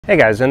Hey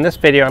guys, in this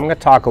video I'm going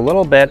to talk a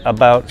little bit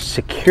about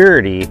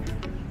security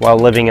while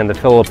living in the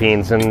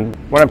Philippines, and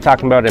what I'm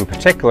talking about in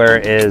particular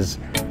is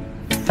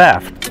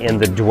theft in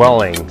the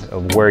dwelling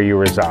of where you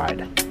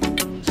reside.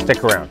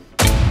 Stick around.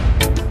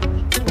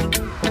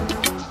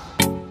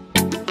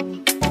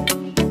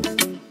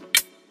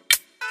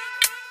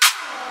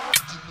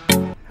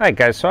 Alright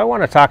guys, so I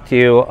want to talk to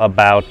you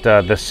about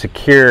the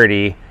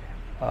security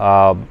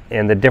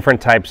and the different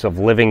types of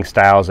living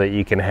styles that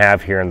you can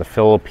have here in the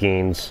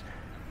Philippines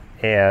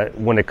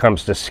when it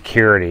comes to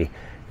security.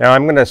 Now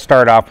I'm going to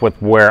start off with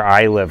where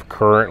I live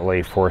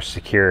currently for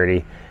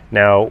security.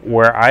 Now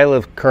where I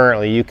live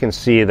currently, you can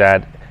see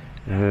that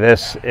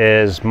this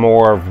is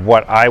more of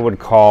what I would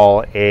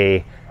call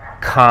a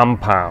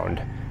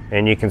compound,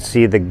 and you can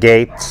see the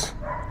gates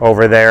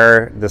over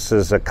there. This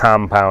is a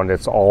compound,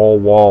 it's all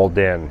walled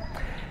in,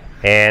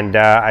 and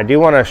I do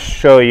want to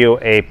show you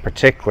a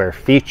particular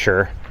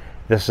feature.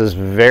 This is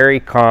very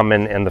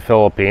common in the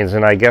Philippines,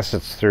 and I guess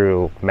it's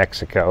through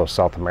Mexico,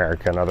 South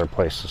America, and other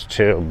places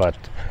too. But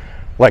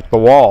like the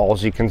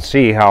walls, you can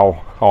see how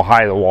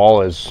high the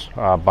wall is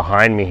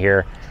behind me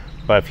here.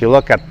 But if you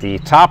look at the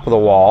top of the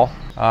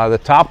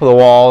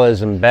wall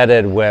is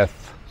embedded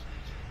with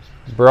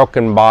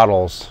broken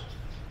bottles,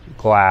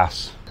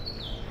 glass.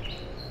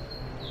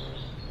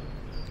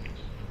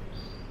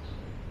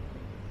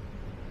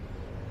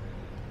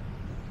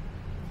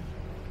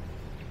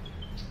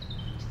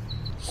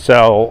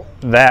 So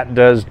that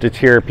does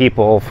deter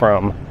people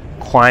from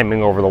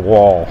climbing over the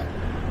wall.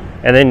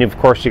 And then of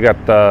course you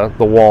got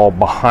the wall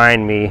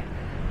behind me.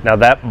 Now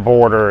that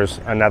borders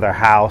another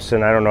house,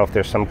 and I don't know if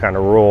there's some kind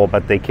of rule,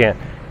 but they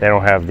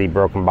don't have the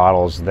broken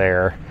bottles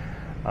there.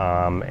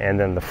 And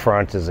then the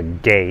front is a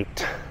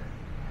gate.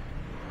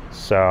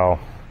 So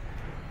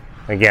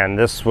again,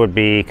 this would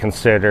be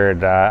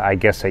considered I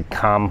guess a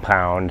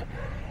compound.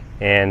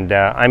 And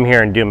I'm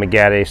here in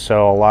Dumaguete,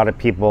 so a lot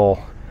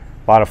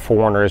of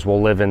foreigners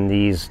will live in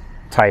these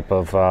type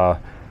of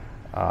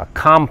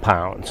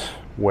compounds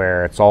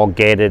where it's all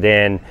gated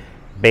in.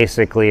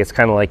 Basically, it's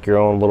kind of like your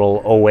own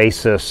little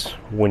oasis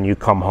when you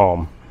come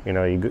home. You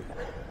know, you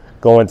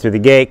go in through the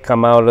gate,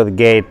 come out of the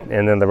gate,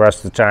 and then the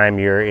rest of the time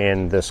you're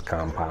in this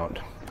compound.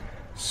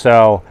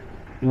 So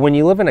when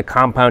you live in a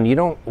compound, you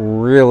don't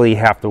really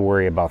have to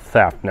worry about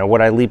theft. Now,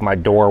 would I leave my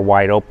door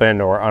wide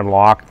open or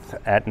unlocked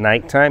at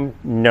nighttime?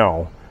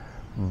 No,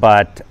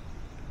 but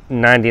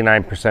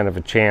 99% of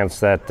a chance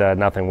that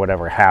nothing would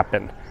ever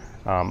happen.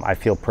 I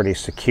feel pretty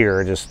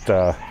secure just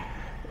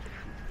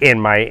in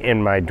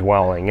my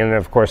dwelling, and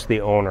of course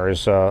the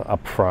owner's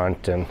up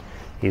front, and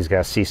he's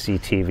got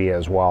CCTV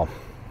as well.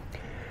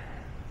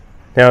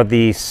 Now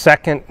the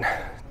second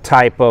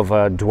type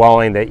of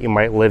dwelling that you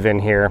might live in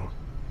here,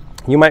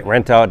 you might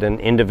rent out an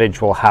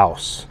individual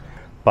house,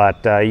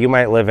 but you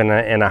might live in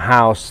a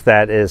house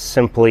that is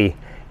simply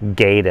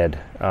gated.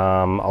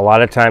 A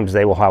lot of times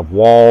they will have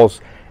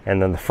walls, and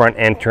then the front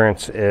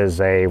entrance is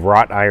a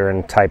wrought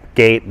iron type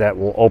gate that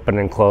will open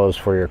and close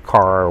for your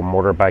car or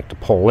motorbike to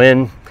pull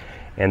in,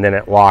 and then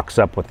it locks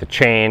up with a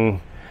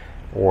chain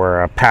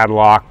or a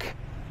padlock,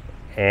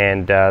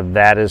 and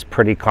that is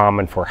pretty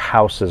common for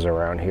houses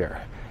around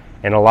here.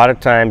 And a lot of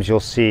times you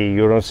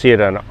don't see it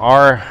on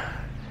our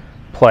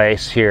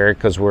place here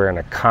because we're in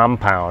a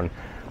compound,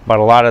 but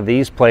a lot of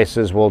these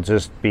places will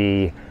just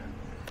be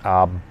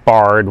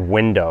barred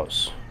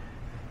windows,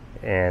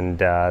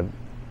 and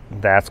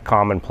that's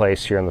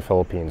commonplace here in the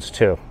Philippines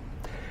too.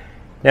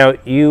 Now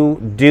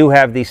you do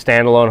have these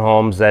standalone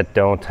homes that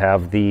don't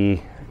have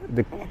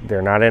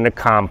they're not in a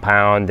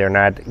compound, they're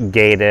not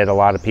gated. A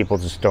lot of people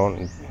just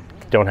don't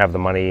have the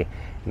money,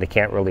 and they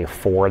can't really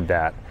afford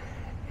that.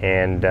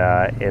 And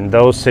in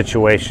those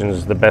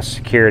situations, the best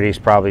security is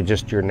probably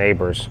just your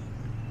neighbors,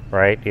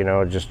 right? You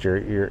know, just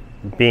your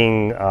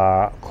being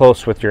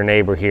close with your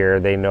neighbor here.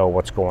 They know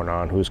what's going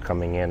on, who's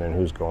coming in and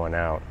who's going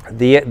out.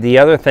 The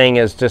other thing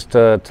is just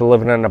to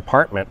live in an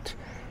apartment.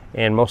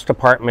 And most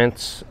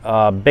apartments,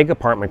 big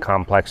apartment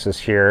complexes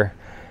here,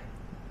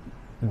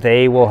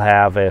 they will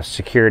have a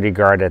security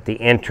guard at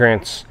the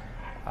entrance.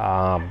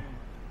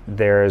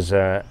 There's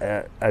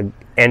a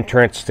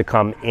entrance to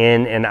come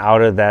in and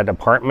out of that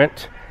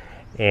apartment,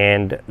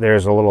 and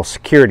there's a little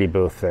security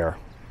booth there,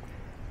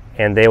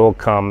 and they will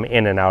come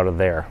in and out of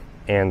there.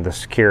 And the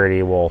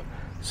security will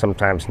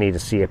sometimes need to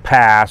see a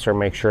pass or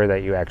make sure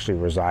that you actually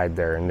reside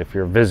there. And if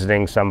you're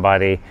visiting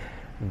somebody,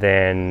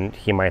 then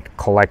he might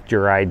collect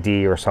your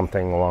ID or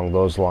something along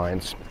those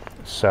lines.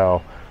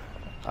 So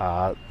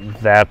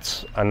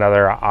that's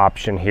another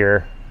option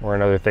here, or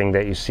another thing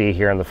that you see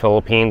here in the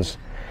Philippines.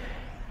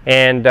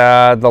 And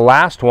the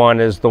last one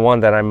is the one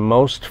that I'm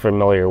most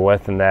familiar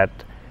with, and that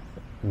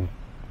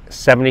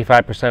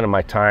 75% of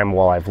my time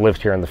while I've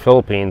lived here in the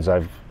Philippines,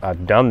 I've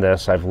done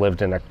this. I've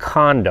lived in a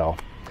condo.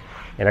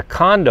 And a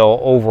condo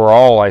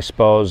overall, I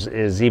suppose,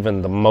 is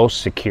even the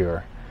most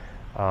secure.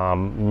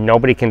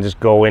 Nobody can just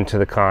go into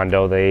the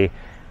condo.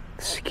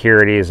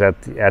 Security is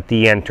at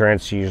the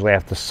entrance. You usually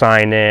have to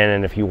sign in,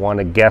 and if you want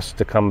a guest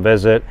to come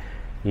visit,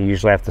 you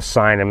usually have to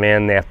sign them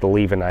in. They have to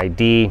leave an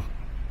ID.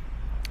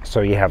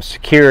 So you have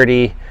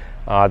security.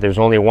 There's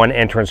only one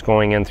entrance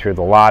going in through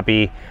the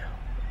lobby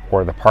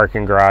or the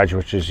parking garage,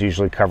 which is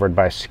usually covered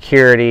by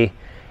security.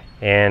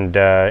 And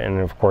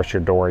of course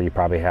your door, you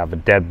probably have a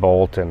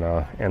deadbolt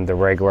and the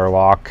regular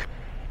lock.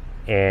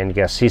 And you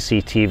got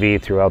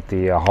CCTV throughout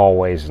the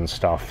hallways and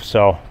stuff.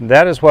 So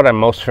that is what I'm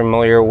most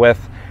familiar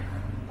with.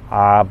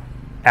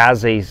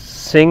 As a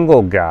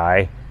single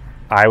guy,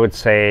 I would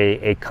say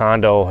a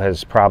condo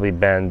has probably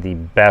been the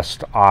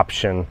best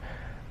option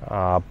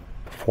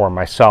for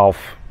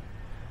myself,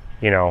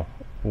 you know,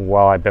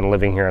 while I've been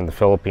living here in the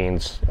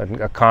Philippines.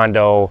 A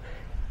condo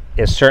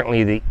is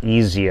certainly the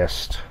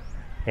easiest.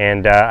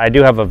 And I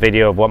do have a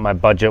video of what my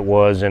budget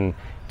was and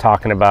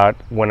talking about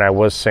when I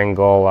was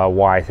single,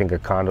 why I think a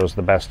condo is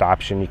the best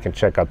option. You can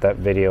check out that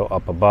video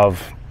up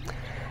above.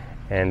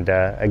 And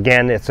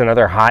again, it's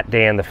another hot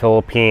day in the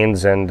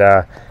Philippines, and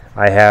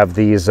I have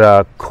these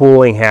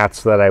cooling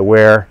hats that I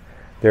wear.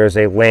 There's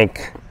a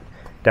link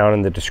down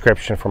in the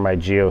description for my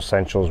Geo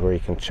Essentials where you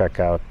can check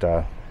out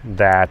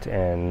that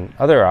and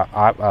other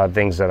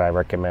things that I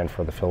recommend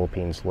for the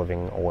Philippines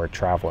living or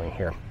traveling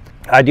here.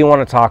 I do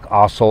want to talk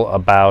also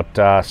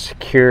about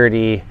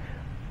security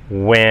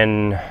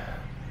when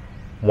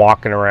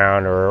walking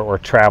around or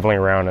traveling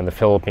around in the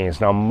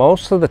Philippines. Now,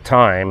 most of the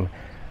time,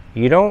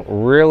 you don't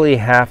really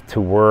have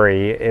to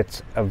worry.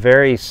 It's a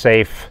very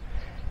safe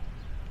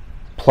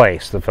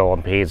place, the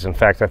Philippines. In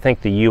fact, I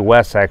think the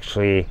US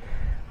actually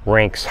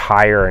ranks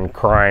higher in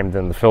crime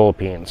than the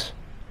Philippines.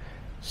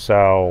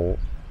 So,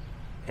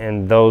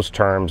 in those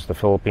terms, the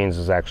Philippines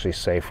is actually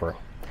safer.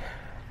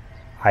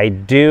 I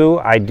do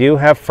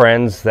have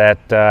friends that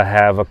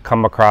have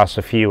come across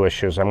a few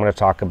issues. I'm going to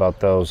talk about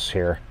those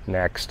here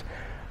next.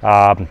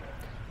 I've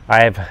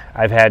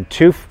had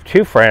two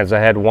friends. I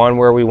had one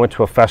where we went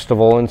to a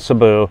festival in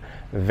Cebu,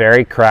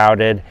 very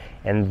crowded,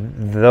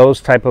 and those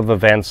type of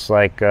events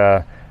like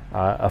a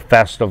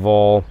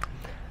festival,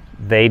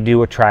 they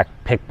do attract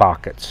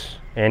pickpockets,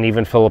 and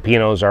even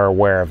Filipinos are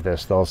aware of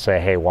this. They'll say,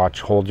 "Hey,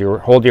 hold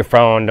your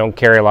phone, don't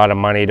carry a lot of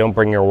money, don't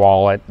bring your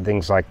wallet,"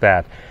 things like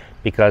that,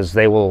 because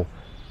they will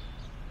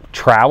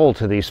travel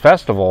to these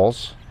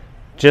festivals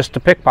just to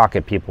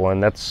pickpocket people,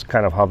 and that's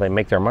kind of how they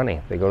make their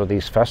money. They go to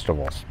these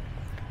festivals.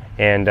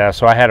 And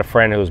so I had a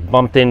friend who was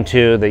bumped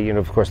into, you know,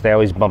 of course they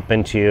always bump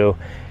into you,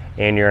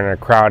 and you're in a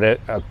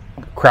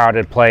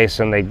crowded place,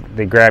 and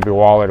they grab your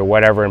wallet or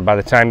whatever, and by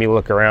the time you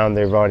look around,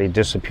 they've already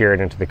disappeared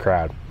into the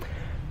crowd.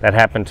 That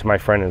happened to my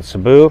friend in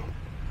Cebu.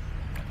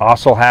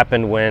 Also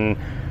happened when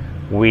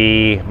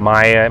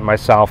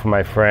myself and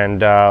my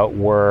friend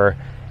were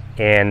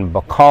in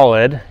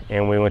Bacolod,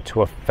 and we went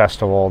to a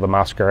festival, the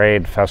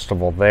Masquerade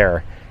Festival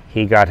there.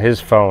 He got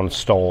his phone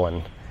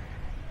stolen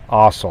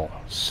also.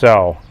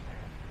 So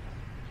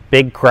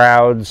big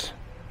crowds,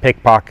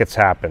 pickpockets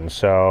happen.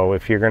 So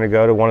if you're going to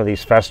go to one of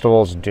these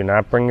festivals, do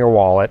not bring your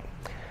wallet.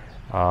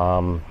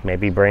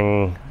 Maybe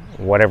bring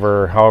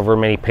however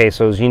many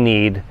pesos you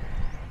need,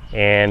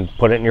 and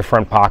put it in your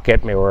front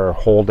pocket, or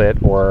hold it,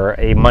 or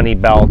a money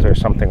belt or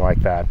something like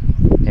that.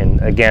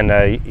 And again,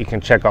 you can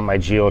check out my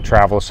Geo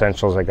Travel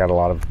Essentials. I got a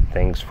lot of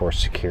things for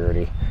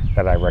security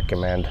that I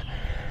recommend.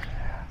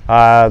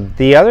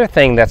 The other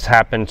thing that's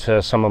happened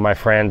to some of my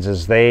friends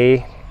is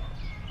I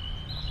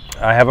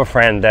have a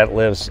friend that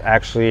lives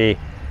actually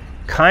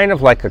kind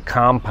of like a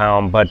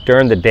compound, but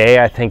during the day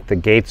I think the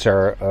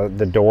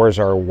doors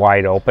are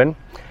wide open,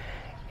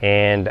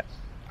 and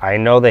I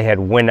know they had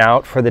went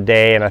out for the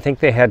day, and I think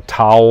they had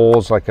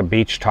towels, like a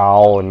beach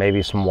towel and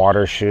maybe some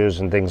water shoes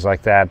and things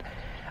like that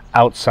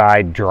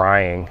outside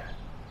drying.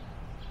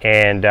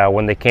 And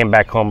when they came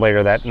back home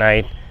later that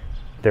night,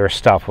 their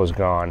stuff was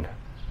gone.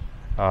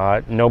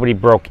 Nobody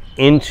broke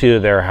into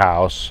their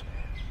house,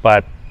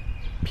 but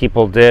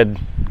people did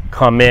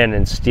come in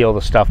and steal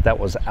the stuff that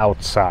was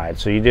outside.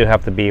 So you do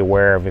have to be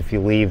aware of, if you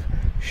leave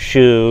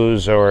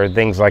shoes or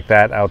things like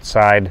that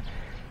outside,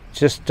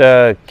 just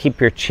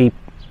keep your cheap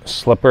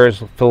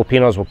slippers.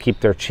 Filipinos will keep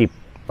their cheap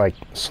like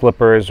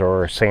slippers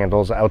or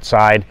sandals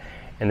outside,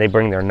 and they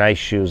bring their nice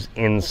shoes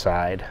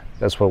inside.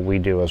 That's what we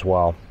do as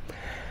well.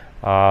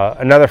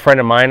 Another friend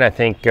of mine, I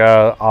think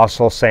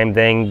also same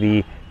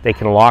thing. They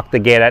can lock the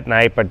gate at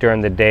night, but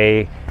during the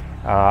day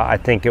I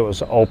think it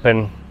was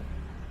open,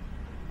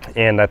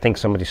 and I think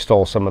somebody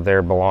stole some of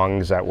their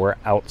belongings that were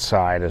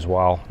outside as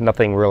well.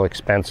 Nothing real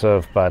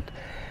expensive, but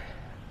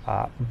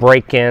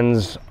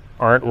break-ins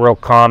aren't real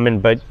common,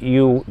 but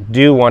you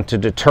do want to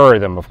deter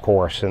them, of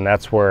course, and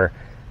that's where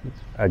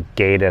a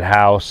gated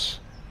house,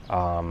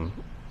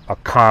 a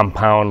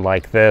compound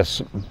like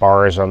this,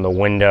 bars on the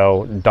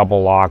window,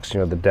 double locks, you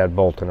know, the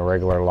deadbolt and a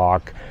regular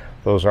lock,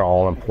 those are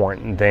all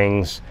important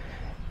things.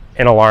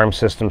 An alarm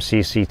system,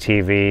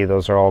 CCTV,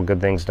 those are all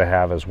good things to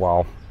have as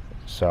well.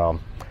 So,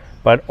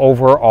 but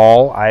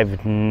overall,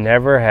 I've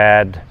never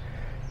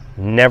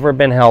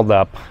been held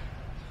up.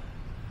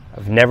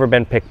 I've never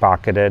been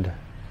pickpocketed.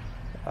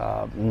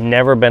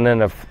 Never been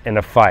in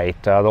a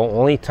fight. The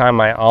only time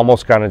I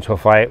almost got into a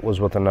fight was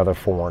with another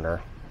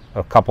foreigner,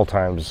 a couple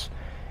times,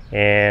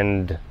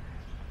 and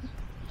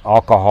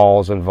alcohol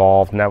is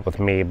involved, not with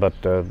me, but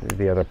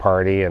the other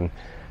party, and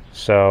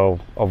so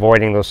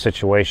avoiding those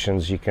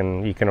situations, you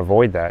can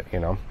avoid that, you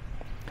know.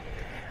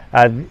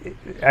 I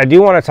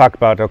do want to talk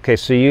about, okay,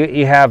 so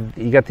you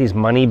got these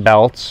money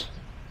belts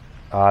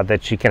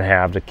that you can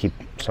have to keep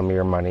some of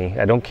your money.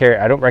 I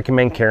don't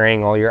recommend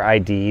carrying all your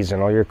IDs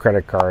and all your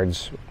credit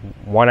cards.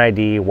 One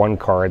ID, one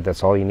card,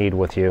 that's all you need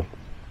with you.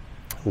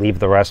 Leave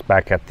the rest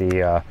back at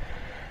the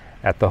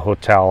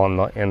hotel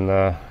in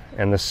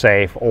the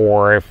safe,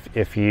 or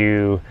if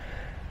you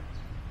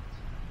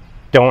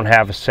don't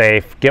have a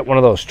safe, get one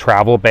of those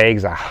travel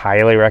bags. I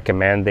highly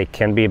recommend. They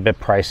can be a bit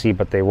pricey,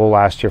 but they will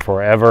last you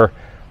forever.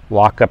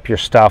 Lock up your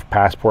stuff,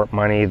 passport,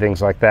 money,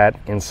 things like that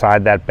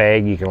inside that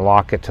bag. You can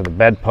lock it to the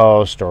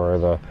bedpost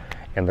or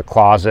in the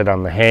closet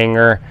on the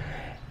hanger.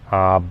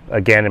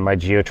 Again, in my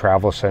Geo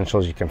Travel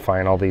Essentials, you can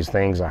find all these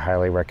things. I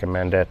highly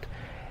recommend it.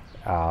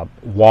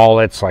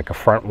 Wallets, like a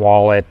front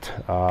wallet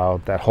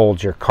that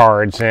holds your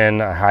cards in,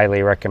 I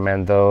highly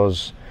recommend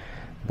those.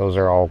 Those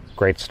are all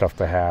great stuff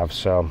to have.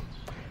 So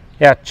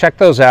yeah, check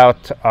those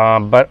out.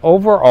 But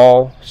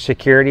overall,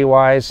 security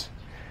wise,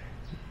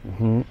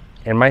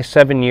 in my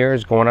 7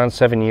 years, going on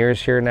 7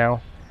 years here now,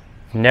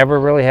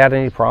 never really had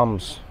any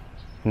problems.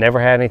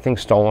 Never had anything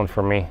stolen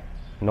from me.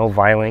 No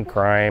violent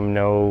crime,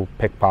 no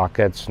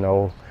pickpockets,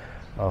 no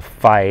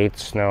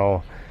fights,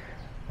 no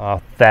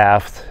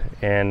theft.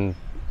 And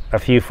a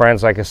few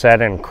friends, like I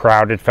said, in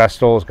crowded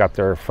festivals got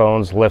their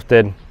phones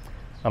lifted.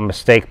 A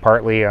mistake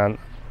partly on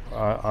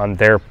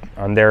their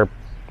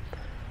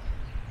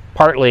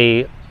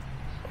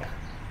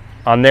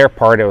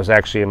part. It was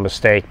actually a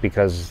mistake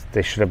because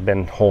they should have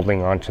been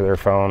holding onto their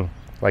phone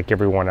like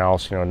everyone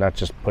else, you know, not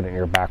just put it in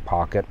your back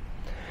pocket.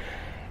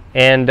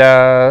 And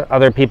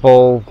other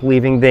people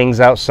leaving things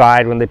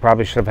outside when they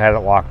probably should have had it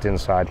locked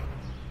inside.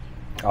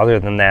 Other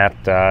than that,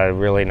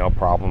 really no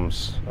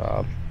problems.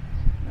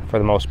 For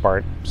the most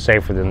part,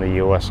 safer than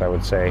the US, I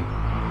would say.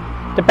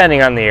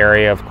 Depending on the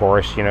area, of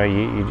course, you know,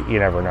 you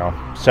never know.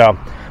 So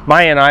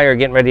Maya and I are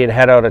getting ready to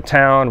head out of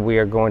town. We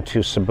are going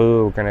to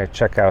Cebu. We're going to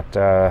check out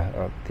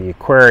the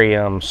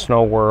aquarium,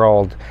 Snow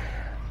World,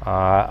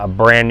 a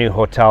brand new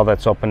hotel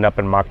that's opened up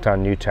in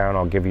Mactan, Newtown.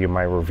 I'll give you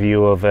my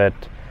review of it,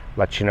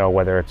 let you know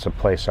whether it's a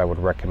place I would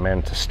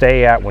recommend to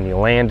stay at when you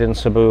land in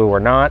Cebu or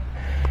not.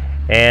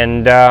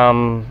 And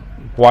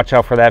watch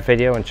out for that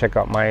video and check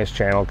out Maya's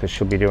channel because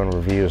she'll be doing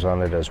reviews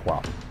on it as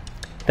well.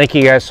 Thank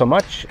you guys so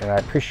much, and I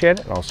appreciate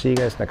it, and I'll see you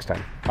guys next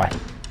time. Bye.